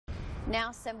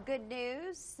Now some good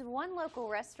news. One local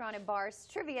restaurant and bar's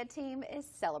trivia team is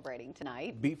celebrating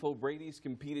tonight. Beef O'Brady's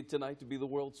competed tonight to be the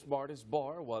world's smartest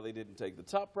bar. While they didn't take the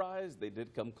top prize, they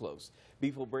did come close.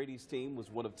 Beef O'Brady's team was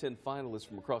one of 10 finalists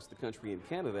from across the country and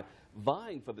Canada,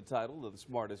 vying for the title of the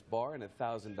smartest bar and a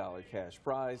 $1,000 cash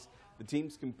prize. The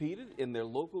teams competed in their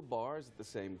local bars at the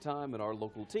same time, and our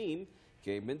local team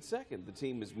came in second. The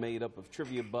team is made up of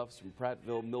trivia buffs from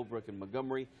Prattville, Millbrook, and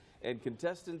Montgomery, and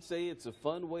contestants say it's a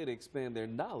fun way to expand their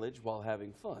knowledge while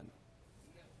having fun.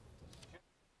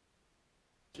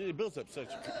 It builds up such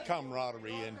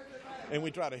camaraderie, and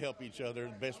we try to help each other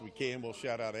the best we can. We'll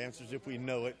shout out answers if we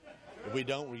know it. If we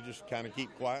don't, we just kind of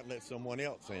keep quiet and let someone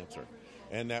else answer.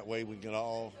 And that way we can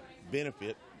all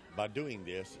benefit by doing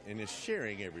this, and it's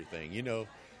sharing everything. You know,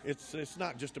 it's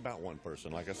not just about one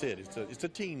person. Like I said, it's a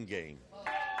team game.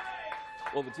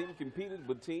 Well, the team competed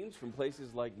with teams from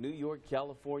places like New York,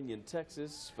 California, and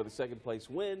Texas. For the second place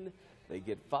win, they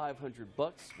get $500,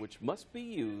 which must be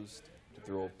used to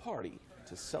throw a party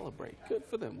to celebrate. Good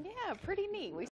for them. Yeah, pretty neat.